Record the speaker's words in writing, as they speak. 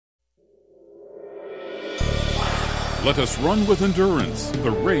Let us run with endurance the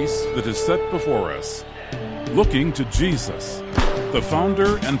race that is set before us, looking to Jesus, the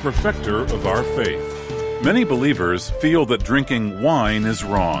founder and perfecter of our faith. Many believers feel that drinking wine is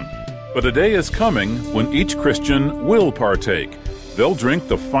wrong, but a day is coming when each Christian will partake. They'll drink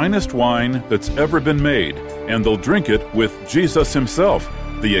the finest wine that's ever been made, and they'll drink it with Jesus himself.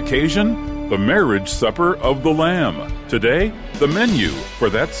 The occasion? The marriage supper of the Lamb. Today, the menu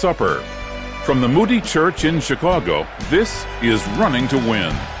for that supper. From the Moody Church in Chicago, this is Running to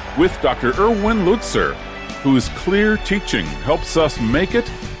Win with Dr. Erwin Lutzer, whose clear teaching helps us make it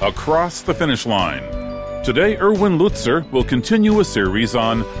across the finish line. Today, Erwin Lutzer will continue a series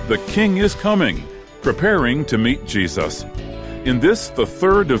on The King is Coming, preparing to meet Jesus. In this, the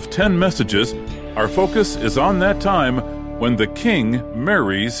third of 10 messages, our focus is on that time when the King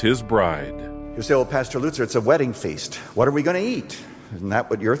marries his bride. You say, well, Pastor Lutzer, it's a wedding feast. What are we going to eat? Isn't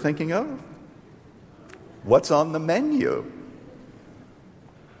that what you're thinking of? What's on the menu?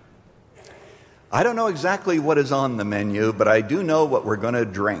 I don't know exactly what is on the menu, but I do know what we're going to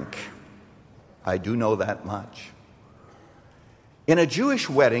drink. I do know that much. In a Jewish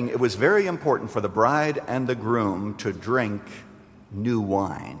wedding, it was very important for the bride and the groom to drink new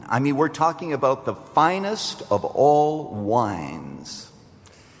wine. I mean, we're talking about the finest of all wines.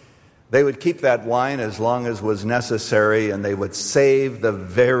 They would keep that wine as long as was necessary, and they would save the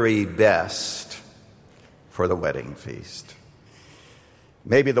very best for the wedding feast.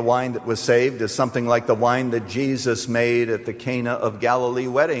 Maybe the wine that was saved is something like the wine that Jesus made at the Cana of Galilee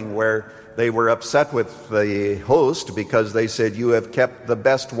wedding, where they were upset with the host because they said, "You have kept the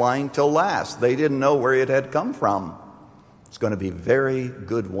best wine till last." They didn't know where it had come from. It's going to be very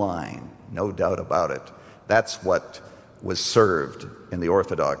good wine, no doubt about it. That's what was served in the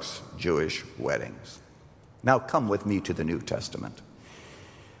Orthodox Jewish weddings. Now come with me to the New Testament.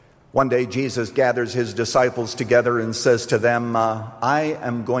 One day Jesus gathers his disciples together and says to them, I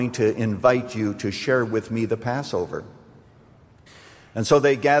am going to invite you to share with me the Passover. And so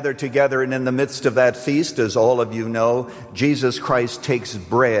they gather together, and in the midst of that feast, as all of you know, Jesus Christ takes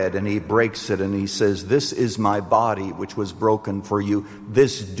bread and he breaks it and he says, "This is my body which was broken for you.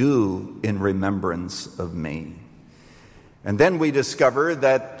 This do in remembrance of me." And then we discover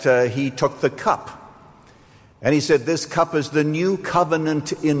that he took the cup. And he said, "This cup is the new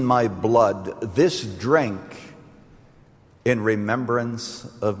covenant in my blood. This drink in remembrance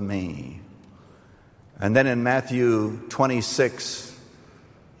of me." And then in Matthew 26,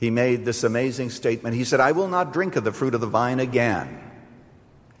 he made this amazing statement. He said, "I will not drink of the fruit of the vine again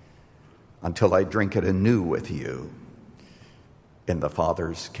until I drink it anew with you in the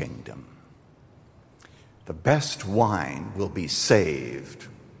Father's kingdom." The best wine will be saved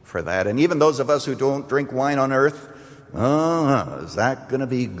for that. And even those of us who don't drink wine on earth, is that going to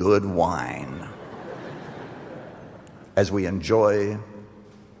be good wine? As we enjoy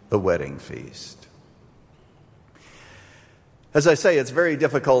the wedding feast. As I say, it's very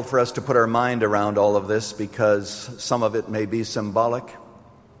difficult for us to put our mind around all of this because some of it may be symbolic.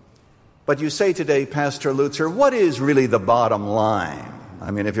 But you say today, Pastor Lutzer, what is really the bottom line?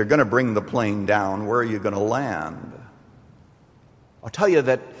 I mean, if you're going to bring the plane down, where are you going to land? I'll tell you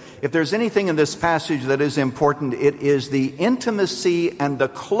that if there's anything in this passage that is important, it is the intimacy and the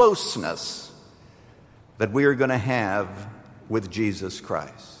closeness that we are going to have with Jesus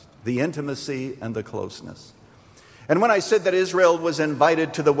Christ. The intimacy and the closeness. And when I said that Israel was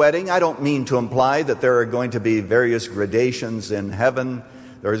invited to the wedding, I don't mean to imply that there are going to be various gradations in heaven.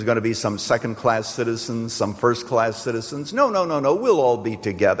 There's going to be some second-class citizens, some first-class citizens. No. We'll all be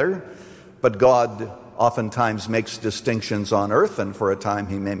together. But God oftentimes makes distinctions on earth, and for a time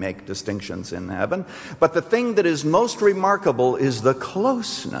he may make distinctions in heaven. But the thing that is most remarkable is the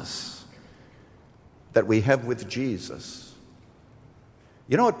closeness that we have with Jesus.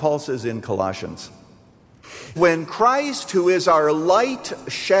 You know what Paul says in Colossians? When Christ, who is our light,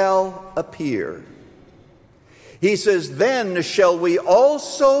 shall appear, he says, then shall we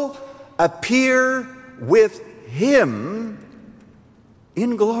also appear with him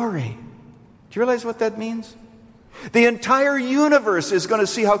in glory. Do you realize what that means? The entire universe is going to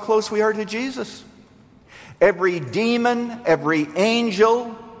see how close we are to Jesus. Every demon, every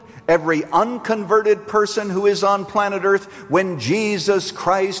angel, every unconverted person who is on planet Earth, when Jesus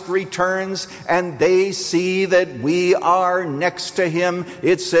Christ returns and they see that we are next to him,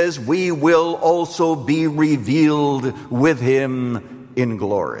 it says we will also be revealed with him in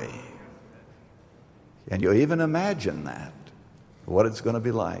glory. Can you even imagine that? What it's going to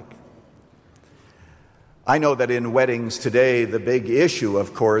be like? I know that in weddings today, the big issue,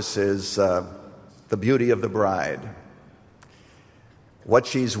 of course, is the beauty of the bride. What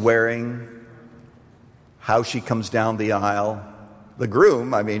she's wearing, how she comes down the aisle. The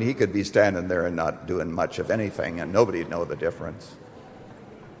groom, he could be standing there and not doing much of anything, and nobody'd know the difference.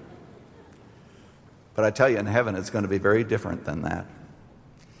 But I tell you, in heaven, it's going to be very different than that.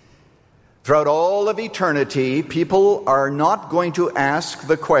 Throughout all of eternity, people are not going to ask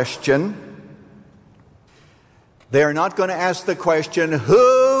the question, they are not going to ask the question,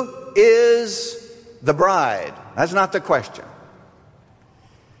 who is the bride? That's not the question.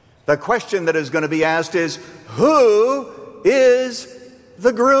 The question that is going to be asked is, who is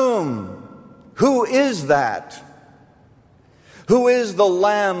the groom? Who is that? Who is the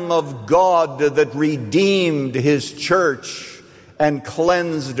Lamb of God that redeemed his church and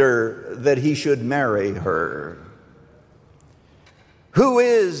cleansed her that he should marry her? Who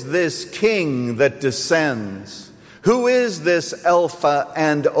is this King that descends? Who is this Alpha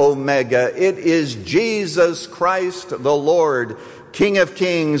and Omega? It is Jesus Christ the Lord, King of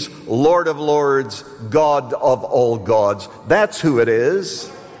kings, Lord of lords, God of all gods. That's who it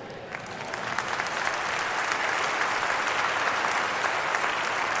is.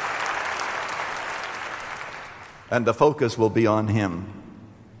 And the focus will be on him.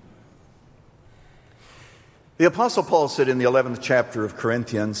 The Apostle Paul said in the 11th chapter of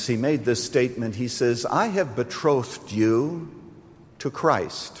Corinthians, he made this statement. He says, I have betrothed you to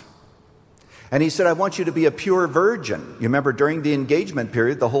Christ. And he said, I want you to be a pure virgin. You remember during the engagement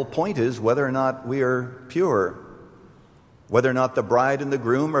period, the whole point is whether or not we are pure. Whether or not the bride and the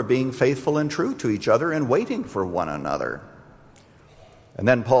groom are being faithful and true to each other and waiting for one another. And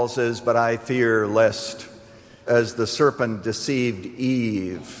then Paul says, but I fear lest as the serpent deceived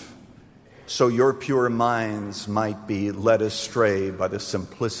Eve, so your pure minds might be led astray by the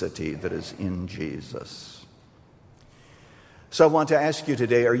simplicity that is in Jesus. So I want to ask you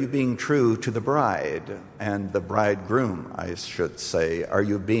today, are you being true to the bride and the bridegroom, I should say? Are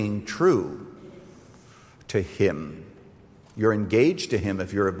you being true to him? You're engaged to him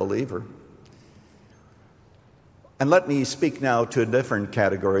if you're a believer. And let me speak now to a different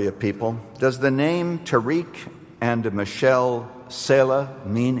category of people. Does the name Tariq and Michelle Sela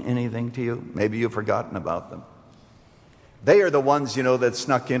mean anything to you? Maybe you've forgotten about them. They are the ones, that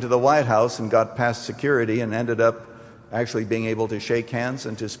snuck into the White House and got past security and ended up actually being able to shake hands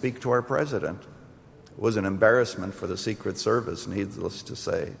and to speak to our president. It was an embarrassment for the Secret Service, needless to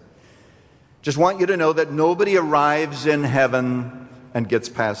say. Just want you to know that nobody arrives in heaven and gets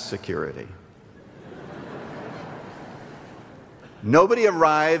past security. Nobody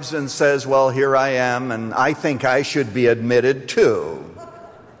arrives and says, well, here I am, and I think I should be admitted too.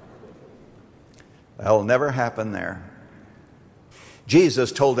 That'll never happen there.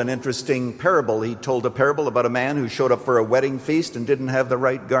 Jesus told an interesting parable. He told a parable about a man who showed up for a wedding feast and didn't have the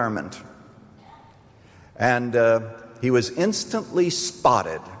right garment. And he was instantly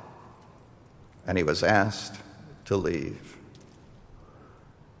spotted, and he was asked to leave.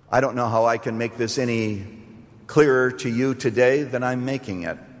 I don't know how I can make this any clearer to you today than I'm making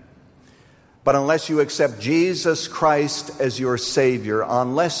it. But unless you accept Jesus Christ as your Savior,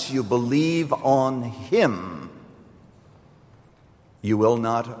 unless you believe on him, you will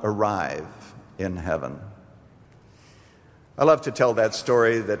not arrive in heaven. I love to tell that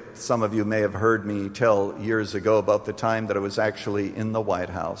story that some of you may have heard me tell years ago about the time that I was actually in the White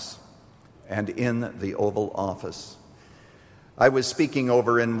House and in the Oval Office. I was speaking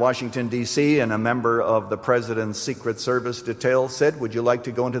over in Washington, D.C., and a member of the President's Secret Service detail said, would you like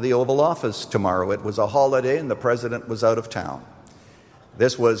to go into the Oval Office tomorrow? It was a holiday and the President was out of town.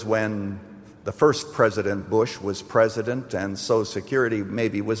 This was when the first President Bush was president, and so security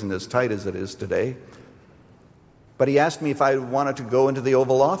maybe wasn't as tight as it is today. But he asked me if I wanted to go into the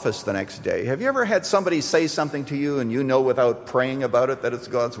Oval Office the next day. Have you ever had somebody say something to you and you know without praying about it that it's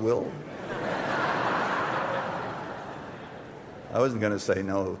God's will? I wasn't going to say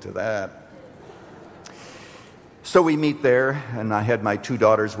no to that. So we meet there, and I had my two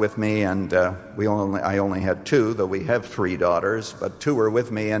daughters with me, and I only had two, though we have three daughters, but two were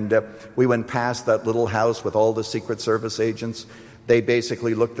with me, and we went past that little house with all the Secret Service agents. They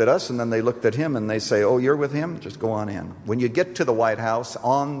basically looked at us, and then they looked at him, and they say, oh, you're with him? Just go on in. When you get to the White House,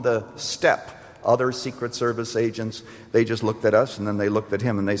 on the step, other Secret Service agents, they just looked at us, and then they looked at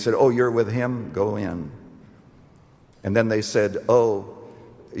him, and they said, oh, you're with him? Go in. And then they said, oh,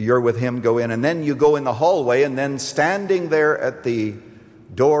 you're with him, go in. And then you go in the hallway, and then standing there at the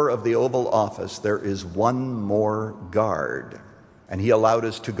door of the Oval Office, there is one more guard. And he allowed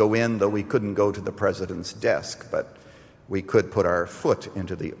us to go in, though we couldn't go to the president's desk, but we could put our foot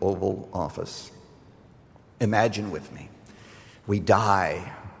into the Oval Office. Imagine with me, we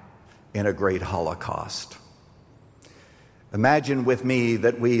die in a great Holocaust. Imagine with me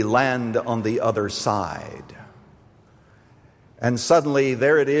that we land on the other side. And suddenly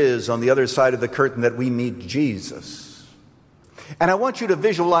there it is on the other side of the curtain that we meet Jesus. And I want you to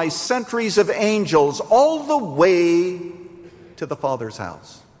visualize centuries of angels all the way to the Father's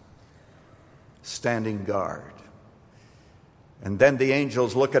house, standing guard. And then the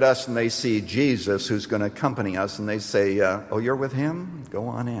angels look at us and they see Jesus who's going to accompany us, and they say, oh, you're with him? Go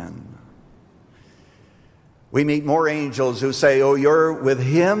on in. We meet more angels who say, oh, you're with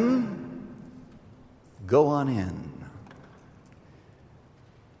him? Go on in.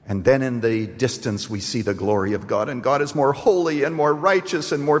 And then in the distance we see the glory of God, and God is more holy and more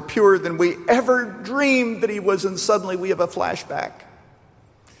righteous and more pure than we ever dreamed that he was, and suddenly we have a flashback.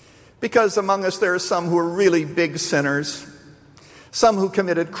 Because among us there are some who are really big sinners, some who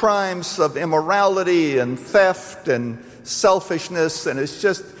committed crimes of immorality and theft and selfishness, and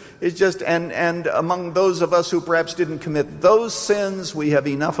and among those of us who perhaps didn't commit those sins, we have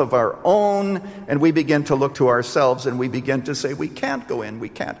enough of our own, and we begin to look to ourselves and we begin to say, we can't go in, we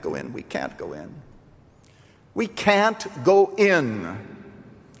can't go in, we can't go in. We can't go in.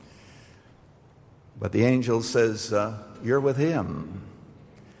 But the angel says, you're with him.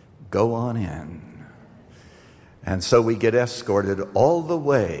 Go on in. And so we get escorted all the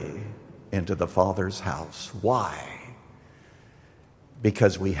way into the Father's house. Why?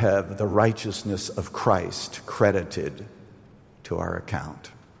 Because we have the righteousness of Christ credited to our account.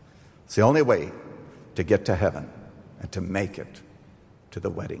 It's the only way to get to heaven and to make it to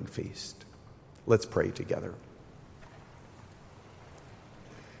the wedding feast. Let's pray together.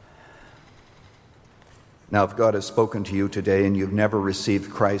 Now, if God has spoken to you today and you've never received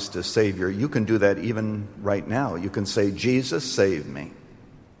Christ as Savior, you can do that even right now. You can say, Jesus, save me.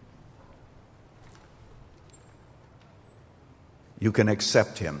 You can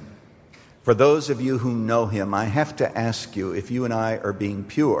accept him. For those of you who know him, I have to ask you if you and I are being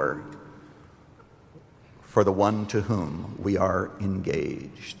pure for the one to whom we are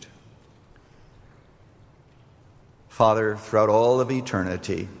engaged. Father, throughout all of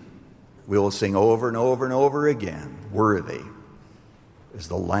eternity, we will sing over and over and over again, worthy is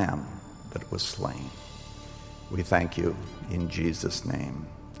the Lamb that was slain. We thank you in Jesus' name.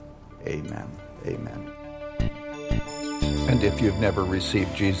 Amen. Amen. And if you've never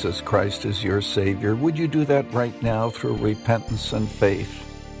received Jesus Christ as your Savior, would you do that right now through repentance and faith?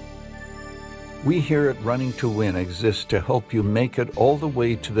 We here at Running to Win exist to help you make it all the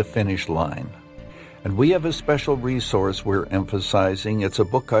way to the finish line. And we have a special resource we're emphasizing. It's a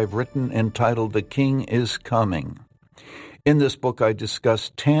book I've written entitled The King is Coming. In this book, I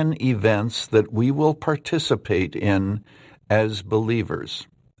discuss 10 events that we will participate in as believers.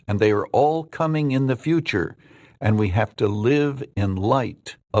 And they are all coming in the future, and we have to live in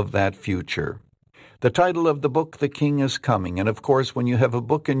light of that future. The title of the book, The King is Coming. And of course, when you have a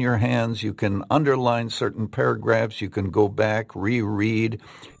book in your hands, you can underline certain paragraphs, you can go back, reread.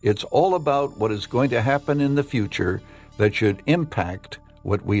 It's all about what is going to happen in the future that should impact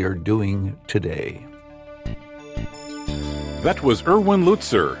what we are doing today. That was Erwin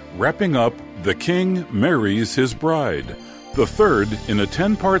Lutzer wrapping up The King Marries His Bride, the third in a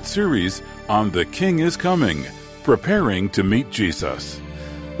 10-part series on The King is Coming, preparing to meet Jesus.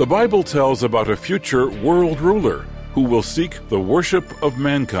 The Bible tells about a future world ruler who will seek the worship of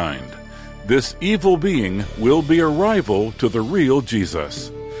mankind. This evil being will be a rival to the real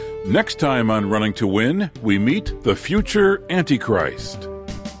Jesus. Next time on Running to Win, we meet the future Antichrist.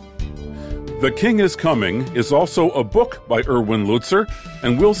 The King is Coming is also a book by Erwin Lutzer,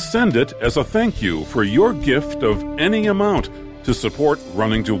 and we'll send it as a thank you for your gift of any amount to support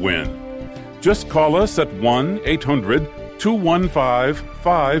Running to Win. Just call us at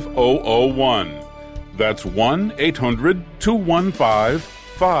 1-800-215-5001. That's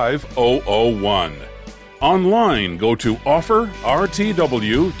 1-800-215-5001. Online, go to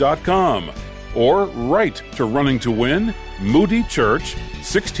offerrtw.com or write to Running to Win, Moody Church,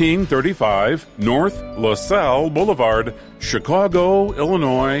 1635 North LaSalle Boulevard, Chicago,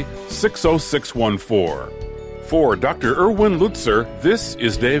 Illinois, 60614. For Dr. Erwin Lutzer, this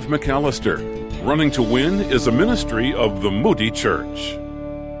is Dave McAllister. Running to Win is a ministry of the Moody Church.